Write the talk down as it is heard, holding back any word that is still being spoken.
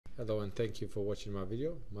Hello and thank you for watching my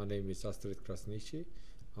video. My name is Astrid Krasniqi.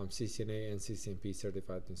 I'm CCNA and CCNP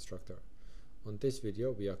certified instructor. On this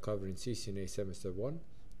video we are covering CCNA semester 1,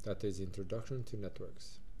 that is Introduction to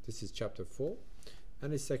Networks. This is chapter 4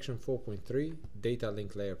 and it's section 4.3 Data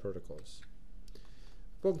Link Layer Protocols.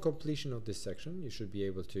 Upon completion of this section you should be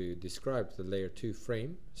able to describe the layer 2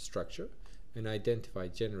 frame structure and identify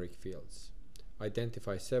generic fields.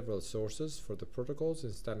 Identify several sources for the protocols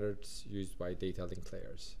and standards used by data link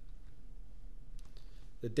layers.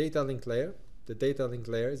 The data link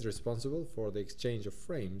layer is responsible for the exchange of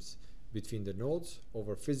frames between the nodes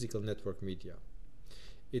over physical network media.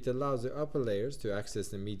 It allows the upper layers to access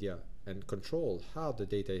the media and control how the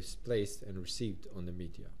data is placed and received on the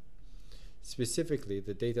media. Specifically,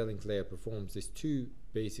 the data link layer performs these two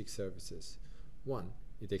basic services. One,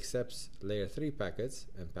 it accepts layer 3 packets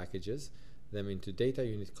and packages them into data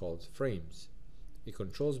unit called frames. It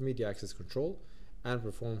controls media access control and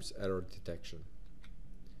performs error detection.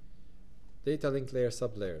 Data link layer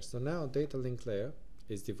sublayers. So now data link layer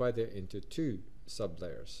is divided into two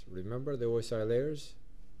sublayers. Remember the OSI layers?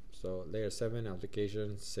 So layer 7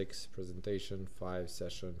 application, 6 presentation, 5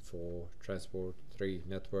 session, 4 transport, 3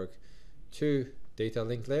 network, 2 data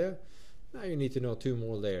link layer. Now you need to know two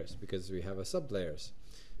more layers because we have a sublayers.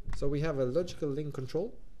 So we have a logical link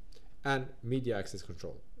control and media access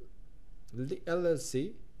control. The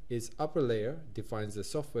LLC is upper layer, defines the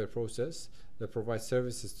software process that provides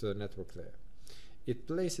services to the network layer. It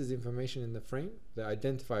places information in the frame that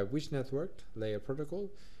identify which network layer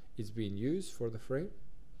protocol is being used for the frame.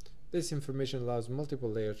 This information allows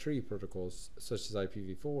multiple layer 3 protocols such as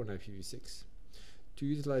IPv4 and IPv6 to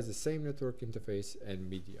utilize the same network interface and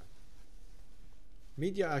media.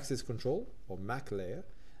 Media access control or MAC layer.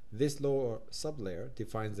 This lower sublayer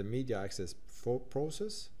defines the media access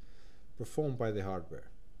process performed by the hardware.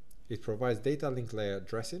 It provides data link layer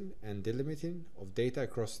addressing and delimiting of data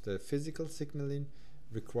across the physical signaling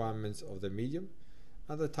requirements of the medium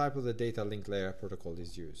and the type of the data link layer protocol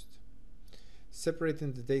is used.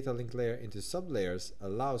 Separating the data link layer into sublayers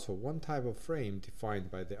allows for one type of frame defined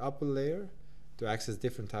by the upper layer to access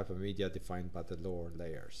different type of media defined by the lower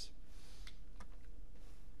layers.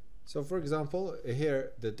 So for example,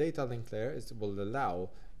 here the data link layer will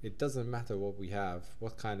allow, it doesn't matter what we have,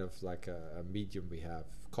 what kind of like a medium we have.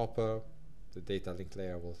 Copper, the data link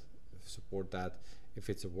layer will support that. If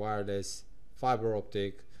it's a wireless, fiber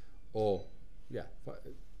optic, or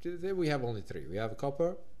we have only three. We have a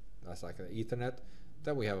copper, that's like an Ethernet,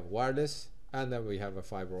 then we have a wireless, and then we have a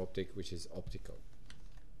fiber optic, which is optical.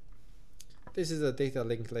 This is a data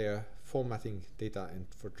link layer formatting data and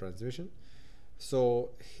for transmission.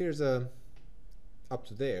 So here's up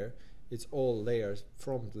to there, it's all layers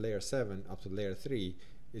from layer 7 up to layer 3.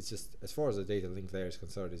 It's just, as far as the data link layer is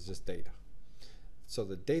concerned, it's just data. So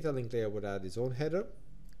the data link layer would add its own header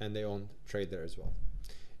and their own trailer as well.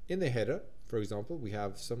 In the header, for example, we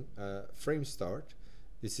have some frame start.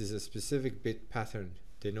 This is a specific bit pattern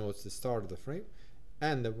denotes the start of the frame,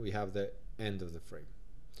 and then we have the end of the frame.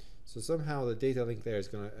 So somehow the data link layer is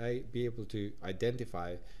going to be able to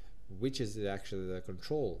identify which is actually the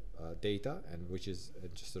control data and which is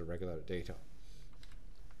just the regular data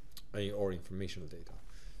or informational data.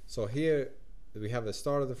 So here we have the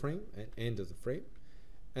start of the frame and end of the frame,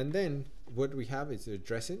 and then what we have is the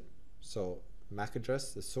addressing. So MAC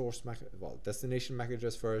address, the source MAC, well, destination MAC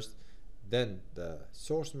address first, then the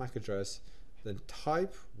source MAC address, then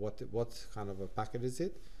type, what kind of a packet is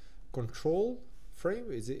it, control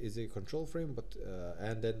frame, is it a control frame, but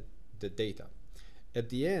and then the data. At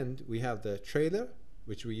the end, we have the trailer,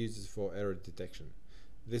 which we use for error detection.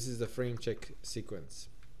 This is the frame check sequence.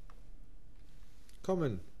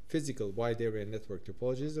 Common physical wide area network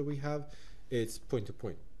topologies that we have, it's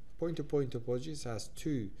point-to-point. Point-to-point topologies has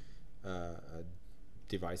two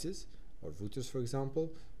devices, or routers for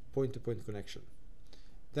example, point-to-point connection.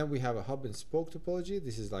 Then we have a hub and spoke topology.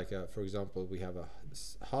 This is like, for example, we have a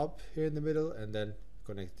hub here in the middle and then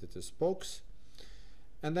connected to spokes.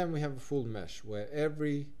 And then we have a full mesh where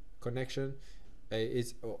every connection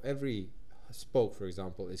every spoke, for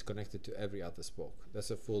example, is connected to every other spoke.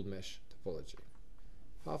 That's a full mesh topology.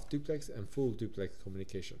 Half duplex and full duplex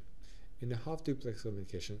communication. In a half duplex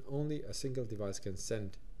communication, only a single device can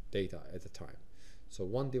send data at a time. So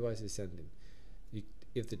one device is sending.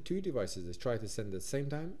 If the two devices try to send at the same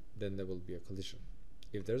time, then there will be a collision.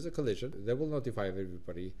 If there's a collision, they will notify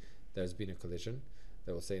everybody there's been a collision.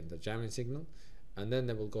 They will send the jamming signal, and then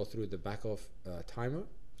they will go through the back-off timer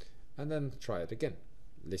and then try it again.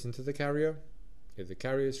 Listen to the carrier. If the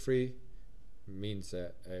carrier is free, means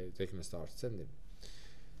they can start sending.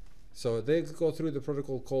 So they go through the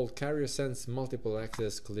protocol called carrier sense multiple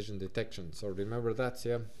access collision detection. So remember that,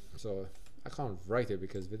 yeah. So I can't write it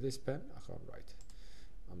because with this pen I can't write.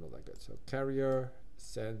 I'm not that good. So carrier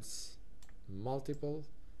sense multiple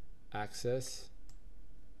access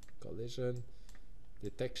collision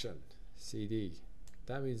detection, CD.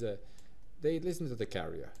 That means that they listen to the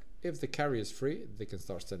carrier. If the carrier is free, they can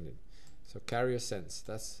start sending. So carrier sense,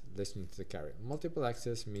 that's listening to the carrier. Multiple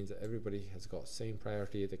access means that everybody has got same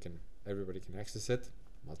priority. Everybody can access it.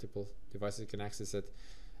 Multiple devices can access it.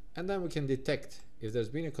 And then we can detect. If there's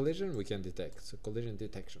been a collision, we can detect. So collision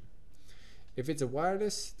detection. If it's a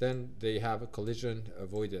wireless, then they have a collision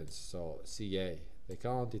avoidance. So CA. They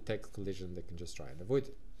can't detect collision, they can just try and avoid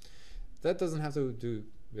it. That doesn't have to do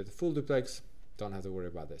with full duplex. Don't have to worry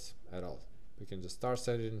about this at all. We can just start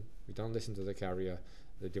sending. We don't listen to the carrier.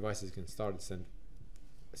 The devices can start and send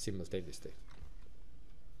simultaneously.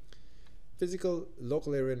 Physical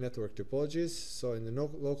local area network topologies. So in the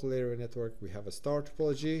local area network, we have a star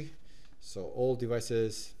topology. So all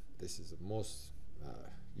devices, this is the most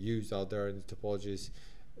used out there in the topologies.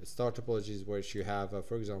 Star topologies where you have,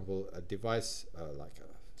 for example, a device like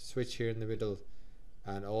a switch here in the middle,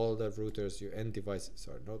 and all the routers, your end devices,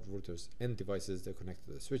 sorry, not routers, end devices that connect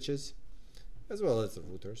to the switches, as well as the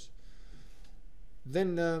routers.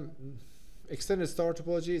 Then extended star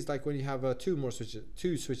topology is like when you have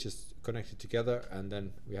two switches connected together, and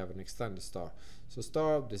then we have an extended star. So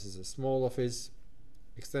star, this is a small office.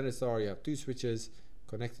 Extended star, you have two switches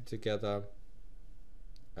connected together.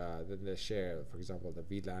 Then they share, for example, the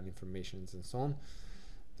VLAN informations and so on.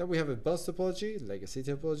 Then we have a bus topology, legacy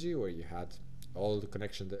topology, where you had all the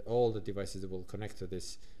connection, all the devices that will connect to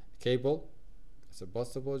this cable. It's a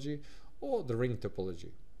bus topology, or the ring topology,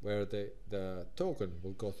 where the token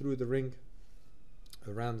will go through the ring,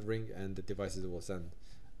 around the ring, and the devices will send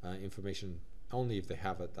information only if they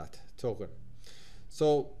have that token.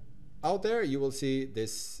 So out there you will see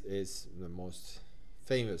this is the most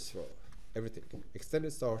famous for everything.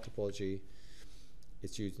 Extended star topology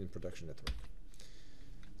is used in production network.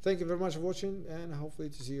 Thank you very much for watching, and hopefully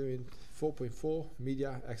to see you in 4.4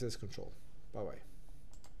 media access control. Bye bye.